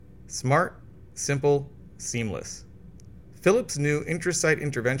Smart, simple, seamless. Philips' new Intrasight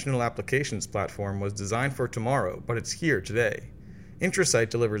interventional applications platform was designed for tomorrow, but it's here today. Intrasight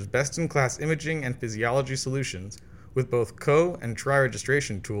delivers best-in-class imaging and physiology solutions with both co- and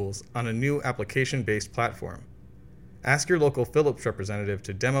tri-registration tools on a new application-based platform. Ask your local Philips representative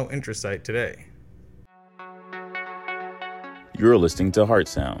to demo Intrasight today. You're listening to Heart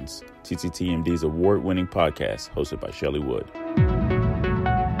Sounds, TCTMD's award-winning podcast hosted by Shelley Wood.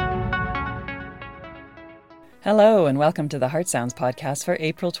 Hello, and welcome to the Heart Sounds podcast for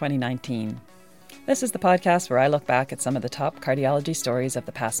April 2019. This is the podcast where I look back at some of the top cardiology stories of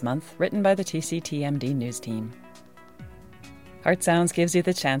the past month, written by the TCTMD news team. Heart Sounds gives you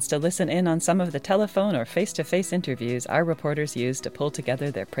the chance to listen in on some of the telephone or face-to-face interviews our reporters use to pull together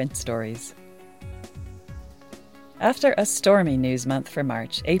their print stories. After a stormy news month for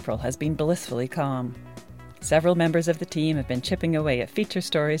March, April has been blissfully calm. Several members of the team have been chipping away at feature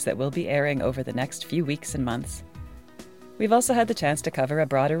stories that will be airing over the next few weeks and months. We've also had the chance to cover a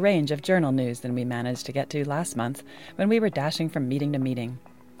broader range of journal news than we managed to get to last month when we were dashing from meeting to meeting.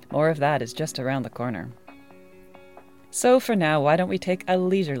 More of that is just around the corner. So for now, why don't we take a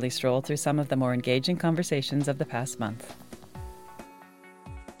leisurely stroll through some of the more engaging conversations of the past month.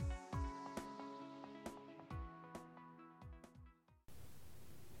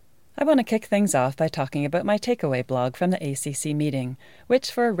 I want to kick things off by talking about my takeaway blog from the ACC meeting,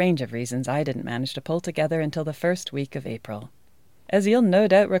 which for a range of reasons I didn't manage to pull together until the first week of April. As you'll no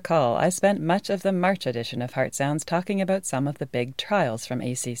doubt recall, I spent much of the March edition of Heart Sounds talking about some of the big trials from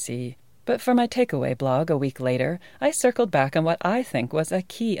ACC. But for my takeaway blog a week later, I circled back on what I think was a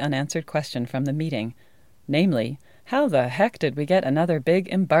key unanswered question from the meeting, namely, how the heck did we get another big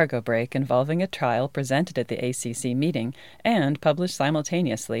embargo break involving a trial presented at the ACC meeting and published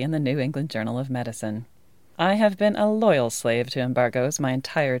simultaneously in the New England Journal of Medicine? I have been a loyal slave to embargoes my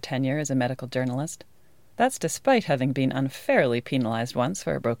entire tenure as a medical journalist. That's despite having been unfairly penalized once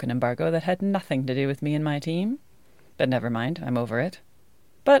for a broken embargo that had nothing to do with me and my team. But never mind, I'm over it.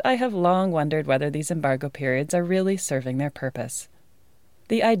 But I have long wondered whether these embargo periods are really serving their purpose.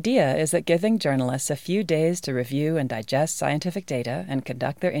 The idea is that giving journalists a few days to review and digest scientific data and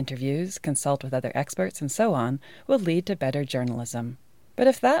conduct their interviews, consult with other experts, and so on, will lead to better journalism. But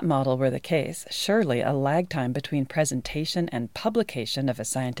if that model were the case, surely a lag time between presentation and publication of a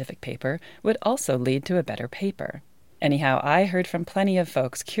scientific paper would also lead to a better paper. Anyhow, I heard from plenty of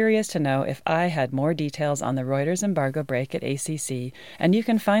folks curious to know if I had more details on the Reuters embargo break at ACC, and you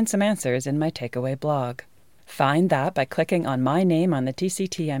can find some answers in my takeaway blog. Find that by clicking on my name on the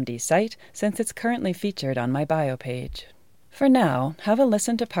TCTMD site, since it's currently featured on my bio page. For now, have a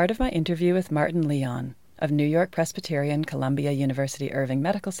listen to part of my interview with Martin Leon of New York Presbyterian Columbia University Irving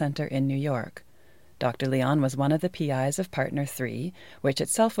Medical Center in New York. Dr. Leon was one of the PIs of Partner 3, which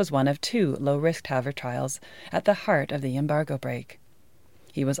itself was one of 2 low-risk TAVR trials at the heart of the embargo break.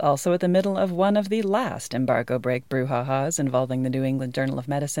 He was also at the middle of one of the last embargo break brouhahas involving the New England Journal of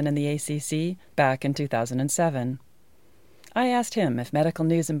Medicine and the ACC back in 2007. I asked him if medical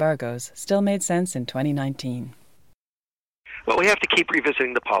news embargoes still made sense in 2019. Well, we have to keep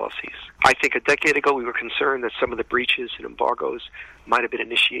revisiting the policies. I think a decade ago we were concerned that some of the breaches and embargoes might have been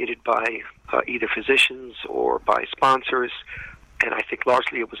initiated by either physicians or by sponsors, and I think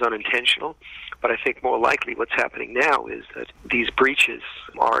largely it was unintentional. But I think more likely what's happening now is that these breaches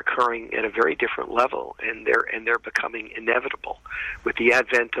are occurring at a very different level, and they're becoming inevitable with the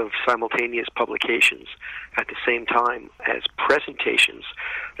advent of simultaneous publications at the same time as presentations.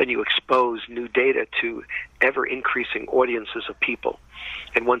 Then you expose new data to ever-increasing audiences of people.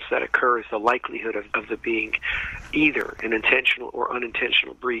 And once that occurs, the likelihood of there being either an intentional or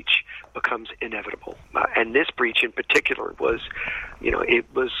unintentional breach becomes inevitable. And this breach in particular was, it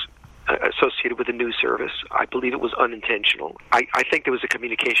was associated with a news service. I believe it was unintentional. I think there was a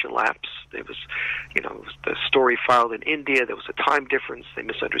communication lapse. There was, the story filed in India. There was a time difference. They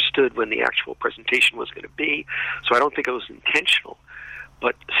misunderstood when the actual presentation was going to be. So I don't think it was intentional.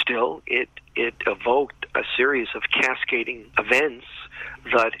 But still, it evoked a series of cascading events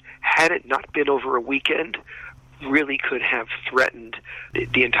that, had it not been over a weekend, really could have threatened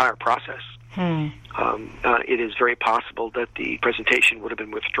the entire process. It is very possible that the presentation would have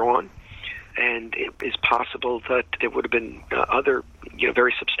been withdrawn, and it is possible that there would have been other,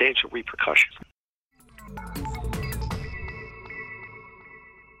 very substantial repercussions.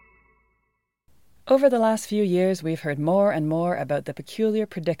 Over the last few years, we've heard more and more about the peculiar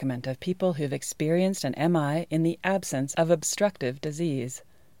predicament of people who've experienced an MI in the absence of obstructive disease.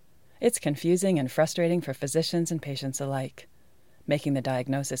 It's confusing and frustrating for physicians and patients alike. Making the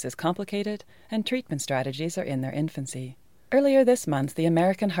diagnosis is complicated, and treatment strategies are in their infancy. Earlier this month, the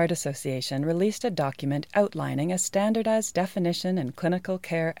American Heart Association released a document outlining a standardized definition and clinical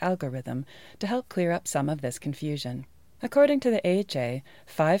care algorithm to help clear up some of this confusion. According to the AHA,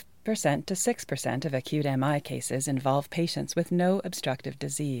 5% to 6% of acute MI cases involve patients with no obstructive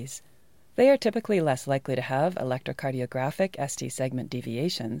disease. They are typically less likely to have electrocardiographic ST segment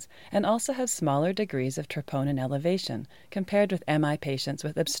deviations and also have smaller degrees of troponin elevation compared with MI patients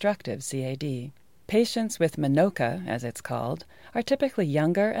with obstructive CAD. Patients with MINOCA, as it's called, are typically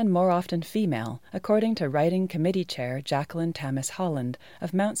younger and more often female, according to Writing Committee Chair Jacqueline Tamis Holland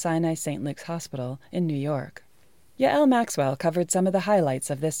of Mount Sinai St. Luke's Hospital in New York. Yael Maxwell covered some of the highlights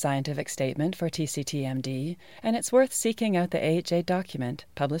of this scientific statement for TCTMD, and it's worth seeking out the AHA document,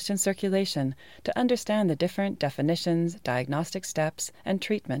 published in Circulation, to understand the different definitions, diagnostic steps, and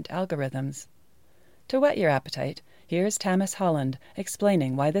treatment algorithms. To whet your appetite, here's Tamis Holland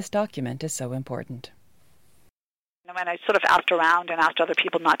explaining why this document is so important. When I sort of asked around and asked other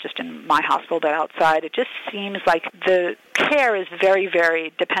people, not just in my hospital but outside, it just seems like the care is very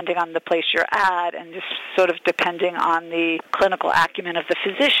varied depending on the place you're at and just sort of depending on the clinical acumen of the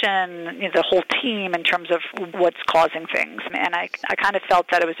physician, the whole team in terms of what's causing things. And I kind of felt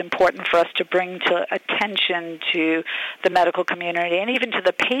that it was important for us to bring to attention to the medical community and even to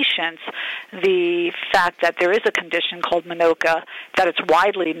the patients the fact that there is a condition called MINOCA, that it's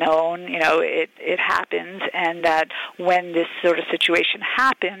widely known, it happens, and that when this sort of situation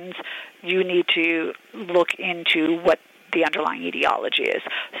happens, you need to look into what the underlying etiology is.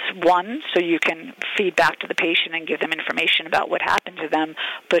 One, so you can feed back to the patient and give them information about what happened to them.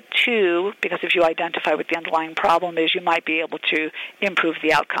 But two, because if you identify what the underlying problem is, you might be able to improve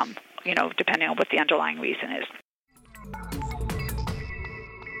the outcome, depending on what the underlying reason is.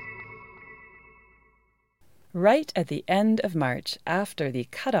 Right at the end of March, after the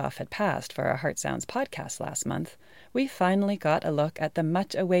cutoff had passed for our Heart Sounds podcast last month, we finally got a look at the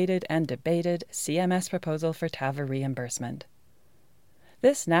much-awaited and debated CMS proposal for TAVR reimbursement.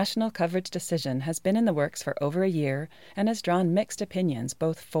 This national coverage decision has been in the works for over a year and has drawn mixed opinions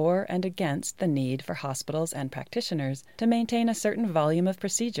both for and against the need for hospitals and practitioners to maintain a certain volume of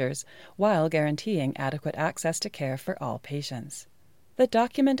procedures while guaranteeing adequate access to care for all patients. The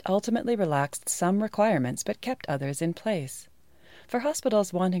document ultimately relaxed some requirements but kept others in place. For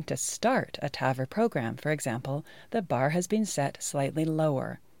hospitals wanting to start a TAVR program, for example, the bar has been set slightly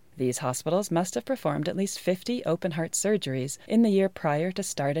lower. These hospitals must have performed at least 50 open-heart surgeries in the year prior to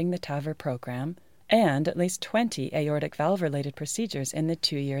starting the TAVR program, and at least 20 aortic valve-related procedures in the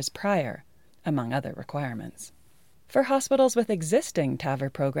 2 years prior, among other requirements. For hospitals with existing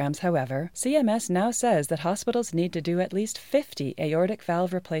TAVR programs, however, CMS now says that hospitals need to do at least 50 aortic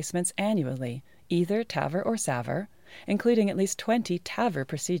valve replacements annually, either TAVR or SAVR, including at least 20 TAVR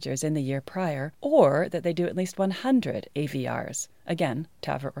procedures in the year prior, or that they do at least 100 AVRs, again,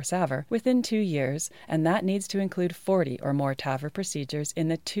 TAVR or SAVR, within 2 years, and that needs to include 40 or more TAVR procedures in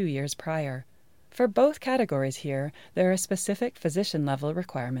the 2 years prior. For both categories here, there are specific physician-level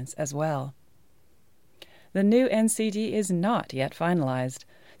requirements as well. The new NCD is not yet finalized.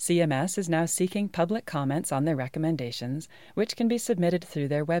 CMS is now seeking public comments on their recommendations, which can be submitted through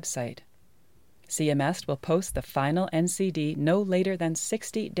their website. CMS will post the final NCD no later than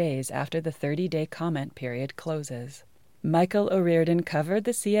 60 days after the 30-day comment period closes. Michael O'Riordan covered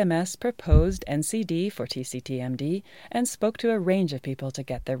the CMS proposed NCD for TCTMD and spoke to a range of people to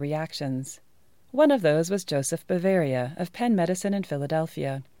get their reactions. One of those was Joseph Bavaria of Penn Medicine in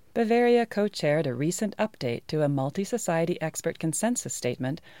Philadelphia. Bavaria co-chaired a recent update to a multi-society expert consensus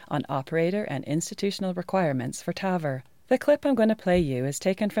statement on operator and institutional requirements for TAVR. The clip I'm going to play you is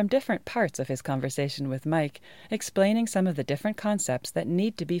taken from different parts of his conversation with Mike, explaining some of the different concepts that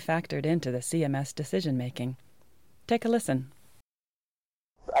need to be factored into the CMS decision-making. Take a listen.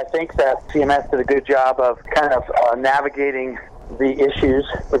 I think that CMS did a good job of kind of navigating the issues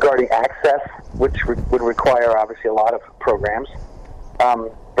regarding access, which would require obviously a lot of programs,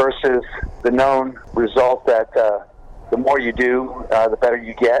 versus the known result that the more you do, the better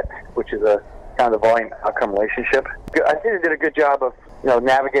you get, which is a kind of the volume-outcome relationship. I think they did a good job of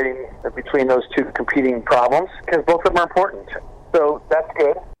navigating between those two competing problems, because both of them are important. So that's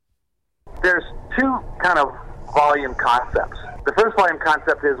good. There's two kind of volume concepts. The first volume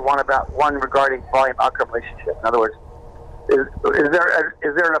concept is one regarding volume-outcome relationship. In other words, is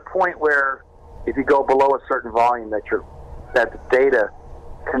there a point where if you go below a certain volume that the data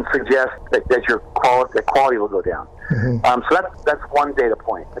can suggest that your quality will go down? Mm-hmm. So that's one data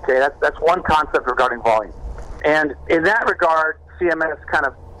point. Okay, that's one concept regarding volume. And in that regard, CMS kind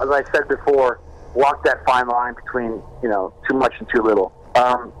of, as I said before, walked that fine line between too much and too little.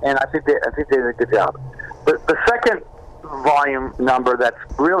 And I think they did a good job. But the second volume number that's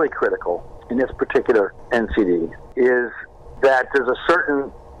really critical in this particular NCD is that there's a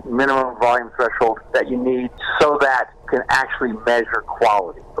certain minimum volume threshold that you need so that you can actually measure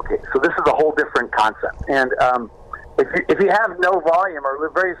quality. Okay, so this is a whole different concept. And if you have no volume or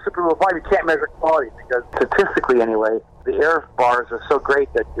very super low volume, you can't measure quality because statistically anyway, the error bars are so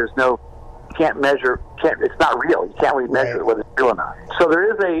great that there's no, you can't measure, it's not real. You can't really measure whether it's real or not. So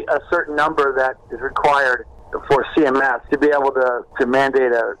there is a certain number that is required for CMS to be able to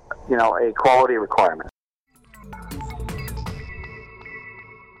mandate a quality requirement.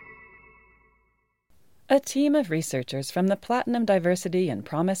 A team of researchers from the Platinum Diversity and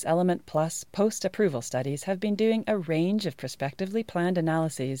Promise Element Plus post-approval studies have been doing a range of prospectively planned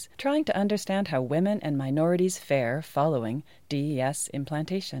analyses trying to understand how women and minorities fare following DES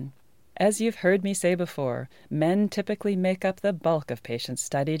implantation. As you've heard me say before, men typically make up the bulk of patients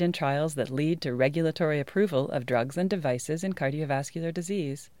studied in trials that lead to regulatory approval of drugs and devices in cardiovascular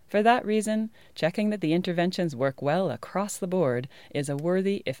disease. For that reason, checking that the interventions work well across the board is a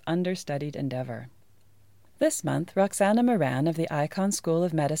worthy if understudied endeavor. This month, Roxana Moran of the Icahn School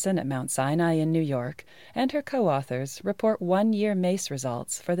of Medicine at Mount Sinai in New York and her co-authors report one-year MACE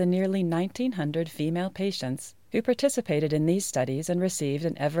results for the nearly 1,900 female patients who participated in these studies and received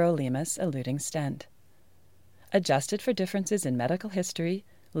an everolimus-eluting stent. Adjusted for differences in medical history,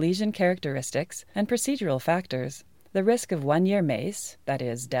 lesion characteristics, and procedural factors, the risk of one-year MACE, that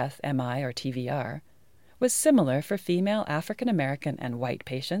is, death, MI, or TVR, was similar for female African American and white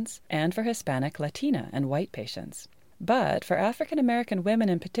patients and for Hispanic, Latina, and white patients. But for African American women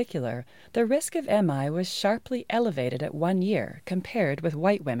in particular, the risk of MI was sharply elevated at 1 year compared with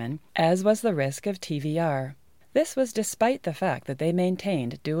white women, as was the risk of TVR. This was despite the fact that they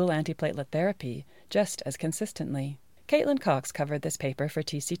maintained dual antiplatelet therapy just as consistently. Caitlin Cox covered this paper for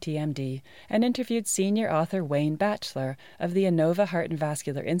TCTMD and interviewed senior author Wayne Batchelor of the Inova Heart and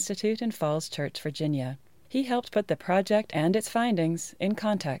Vascular Institute in Falls Church, Virginia. He helped put the project and its findings in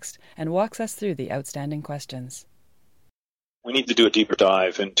context and walks us through the outstanding questions. We need to do a deeper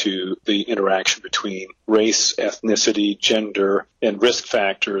dive into the interaction between race, ethnicity, gender, and risk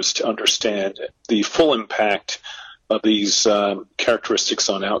factors to understand the full impact of these characteristics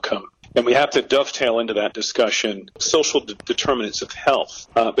on outcome. And we have to dovetail into that discussion social determinants of health,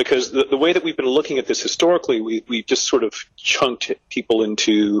 because the way that we've been looking at this historically, we've just sort of chunked people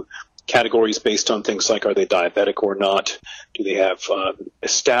into categories based on things like, are they diabetic or not? Do they have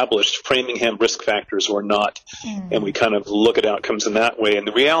established Framingham risk factors or not? And we kind of look at outcomes in that way. And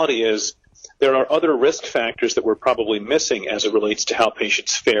the reality is there are other risk factors that we're probably missing as it relates to how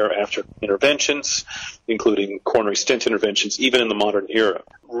patients fare after interventions, including coronary stent interventions, even in the modern era.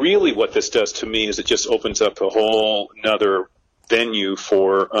 Really what this does to me is it just opens up a whole nother venue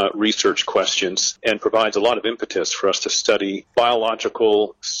for research questions and provides a lot of impetus for us to study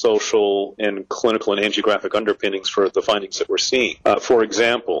biological, social, and clinical and angiographic underpinnings for the findings that we're seeing. For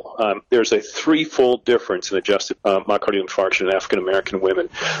example, there's a threefold difference in adjusted myocardial infarction in African American women.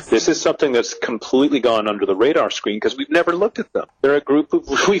 This is something that's completely gone under the radar screen because we've never looked at them. They're a group of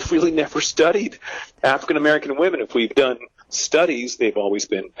we've really never studied. African American women, if we've done studies, they've always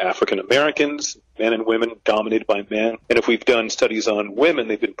been African Americans, men and women dominated by men. And if we've done studies on women,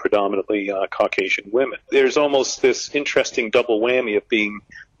 they've been predominantly Caucasian women. There's almost this interesting double whammy of being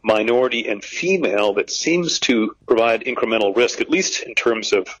minority and female that seems to provide incremental risk, at least in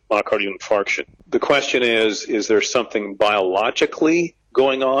terms of myocardial infarction. The question is there something biologically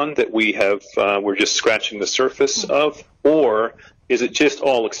going on that we're just scratching the surface of, or is it just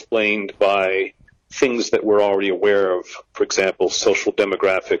all explained by things that we're already aware of, for example, social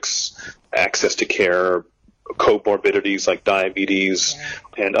demographics, access to care, comorbidities like diabetes,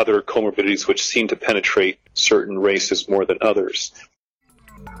 and other comorbidities which seem to penetrate certain races more than others.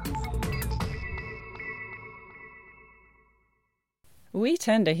 We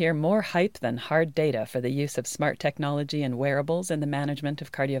tend to hear more hype than hard data for the use of smart technology and wearables in the management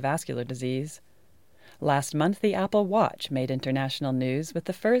of cardiovascular disease. Last month, the Apple Watch made international news with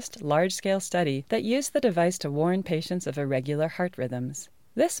the first large-scale study that used the device to warn patients of irregular heart rhythms.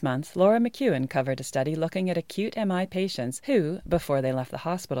 This month, Laura McEwen covered a study looking at acute MI patients who, before they left the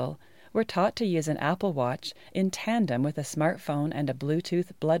hospital, were taught to use an Apple Watch in tandem with a smartphone and a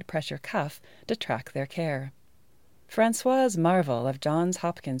Bluetooth blood pressure cuff to track their care. Françoise Marvel of Johns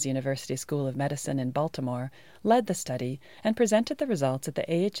Hopkins University School of Medicine in Baltimore led the study and presented the results at the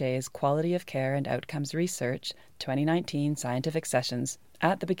AHA's Quality of Care and Outcomes Research 2019 Scientific Sessions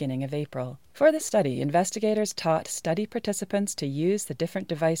at the beginning of April. For the study, investigators taught study participants to use the different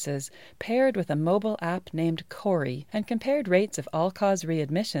devices paired with a mobile app named Cori and compared rates of all-cause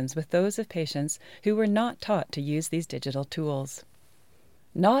readmissions with those of patients who were not taught to use these digital tools.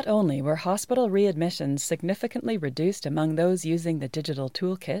 Not only were hospital readmissions significantly reduced among those using the digital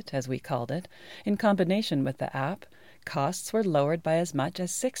toolkit, as we called it, in combination with the app, costs were lowered by as much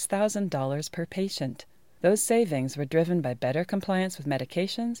as $6,000 per patient. Those savings were driven by better compliance with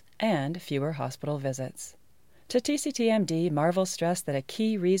medications and fewer hospital visits. To TCTMD, Marvel stressed that a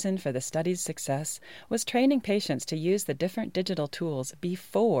key reason for the study's success was training patients to use the different digital tools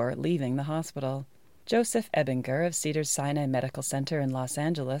before leaving the hospital. Joseph Ebinger of Cedars-Sinai Medical Center in Los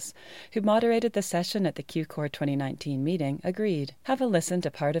Angeles, who moderated the session at the QCOR 2019 meeting, agreed. Have a listen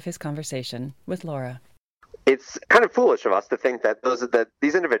to part of his conversation with Laura. It's kind of foolish of us to think that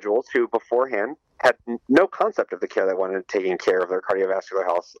these individuals who beforehand had no concept of the care they wanted, taking care of their cardiovascular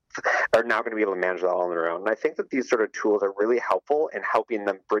health, are now going to be able to manage that all on their own. And I think that these sort of tools are really helpful in helping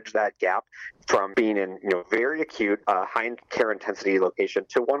them bridge that gap from being in very acute, high care intensity location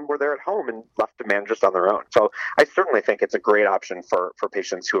to one where they're at home and left to manage this on their own. So I certainly think it's a great option for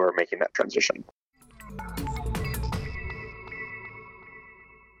patients who are making that transition.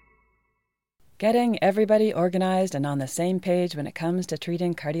 Getting everybody organized and on the same page when it comes to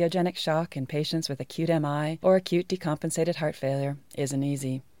treating cardiogenic shock in patients with acute MI or acute decompensated heart failure isn't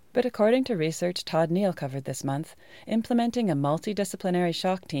easy. But according to research Todd Neal covered this month, implementing a multidisciplinary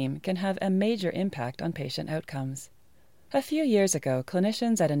shock team can have a major impact on patient outcomes. A few years ago,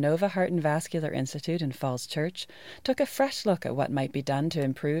 clinicians at Inova Heart and Vascular Institute in Falls Church took a fresh look at what might be done to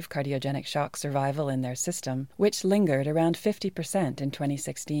improve cardiogenic shock survival in their system, which lingered around 50% in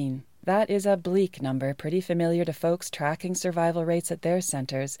 2016. That is a bleak number pretty familiar to folks tracking survival rates at their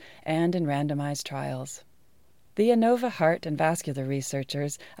centers and in randomized trials. The Inova Heart and Vascular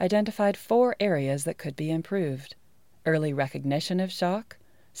researchers identified 4 areas that could be improved: early recognition of shock,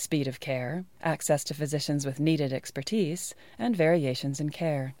 speed of care, access to physicians with needed expertise, and variations in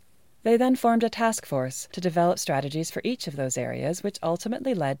care. They then formed a task force to develop strategies for each of those areas, which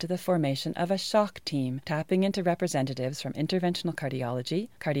ultimately led to the formation of a shock team, tapping into representatives from interventional cardiology,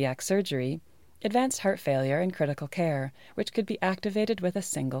 cardiac surgery, advanced heart failure, and critical care, which could be activated with a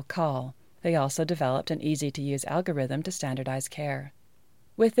single call. They also developed an easy-to-use algorithm to standardize care.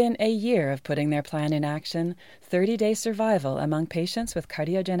 Within a year of putting their plan in action, 30-day survival among patients with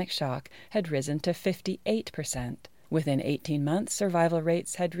cardiogenic shock had risen to 58%. Within 18 months, survival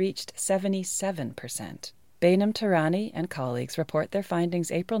rates had reached 77%. Behnam Tehrani and colleagues report their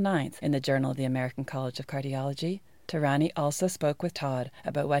findings April 9th in the Journal of the American College of Cardiology. Tehrani also spoke with Todd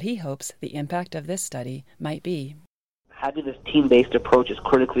about what he hopes the impact of this study might be. Having this team-based approach is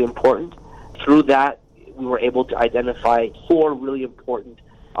critically important. Through that, we were able to identify 4 really important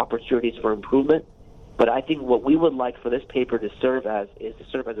opportunities for improvement. But I think what we would like for this paper to serve as is to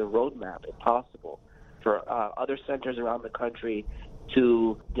serve as a roadmap, if possible, for other centers around the country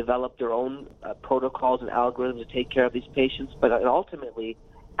to develop their own protocols and algorithms to take care of these patients. But ultimately,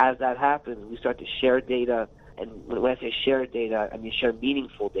 as that happens, we start to share data. And when I say share data, I mean share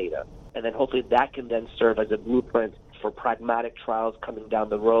meaningful data. And then hopefully that can then serve as a blueprint for pragmatic trials coming down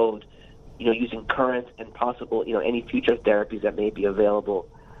the road, using current and possible, any future therapies that may be available.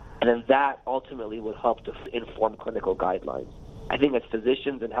 And then that ultimately would help to inform clinical guidelines. I think as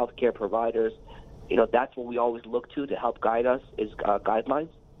physicians and healthcare providers, that's what we always look to help guide us is guidelines.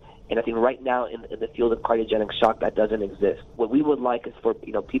 And I think right now in the field of cardiogenic shock, that doesn't exist. What we would like is for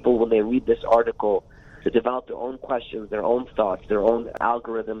people, when they read this article, to develop their own questions, their own thoughts, their own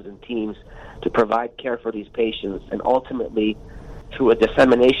algorithms and teams to provide care for these patients. And ultimately, through a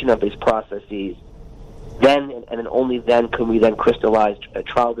dissemination of these processes, then and then only then can we then crystallize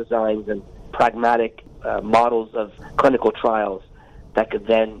trial designs and pragmatic models of clinical trials that could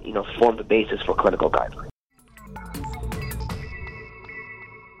then, form the basis for clinical guidelines.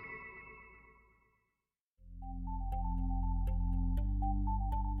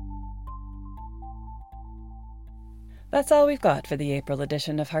 That's all we've got for the April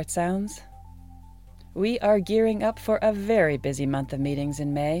edition of Heart Sounds. We are gearing up for a very busy month of meetings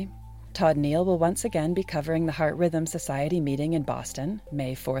in May. Todd Neal will once again be covering the Heart Rhythm Society meeting in Boston,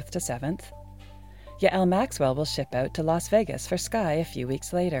 May 4th to 7th. Yael Maxwell will ship out to Las Vegas for Sky a few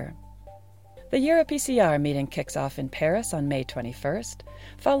weeks later. The EuroPCR meeting kicks off in Paris on May 21st,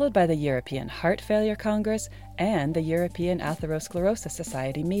 followed by the European Heart Failure Congress and the European Atherosclerosis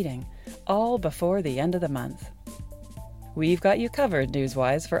Society meeting, all before the end of the month. We've got you covered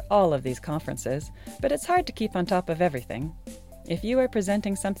news-wise for all of these conferences, but it's hard to keep on top of everything. If you are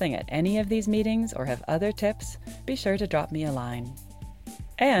presenting something at any of these meetings or have other tips, be sure to drop me a line.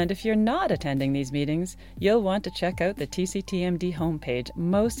 And if you're not attending these meetings, you'll want to check out the TCTMD homepage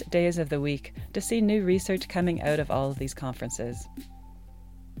most days of the week to see new research coming out of all of these conferences.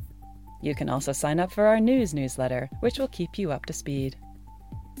 You can also sign up for our newsletter, which will keep you up to speed.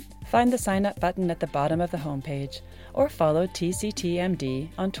 Find the sign up button at the bottom of the homepage, or follow TCTMD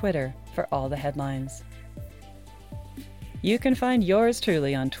on Twitter for all the headlines. You can find yours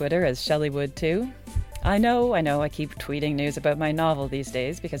truly on Twitter as Shelley Wood too. I know, I keep tweeting news about my novel these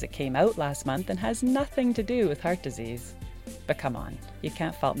days because it came out last month and has nothing to do with heart disease. But come on, you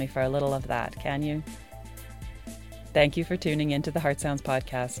can't fault me for a little of that, can you? Thank you for tuning in to the Heart Sounds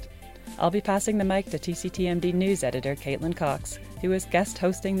podcast. I'll be passing the mic to TCTMD news editor Caitlin Cox, who is guest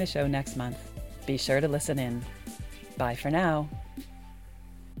hosting the show next month. Be sure to listen in. Bye for now.